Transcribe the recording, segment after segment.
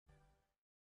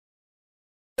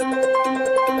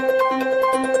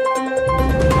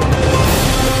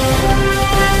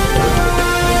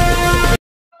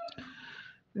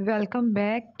Welcome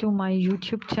back to my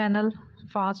YouTube channel,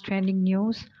 Fast Trending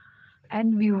News.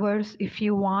 And viewers, if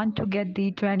you want to get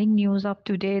the trending news of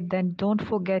today, then don't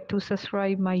forget to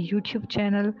subscribe my YouTube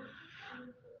channel,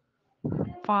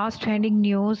 Fast Trending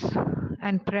News,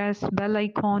 and press bell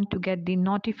icon to get the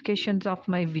notifications of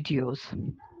my videos.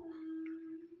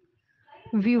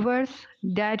 Viewers,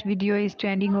 that video is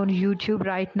trending on YouTube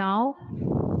right now,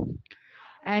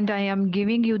 and I am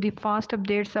giving you the fast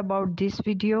updates about this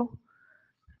video.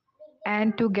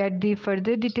 And to get the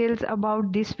further details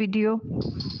about this video,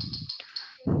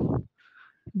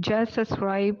 just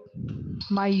subscribe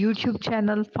my YouTube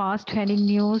channel Fast Trending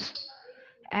News,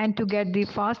 and to get the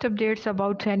fast updates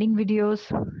about trending videos,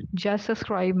 just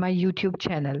subscribe my YouTube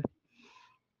channel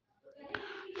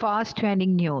Fast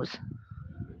Trending News.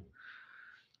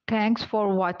 Thanks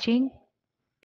for watching.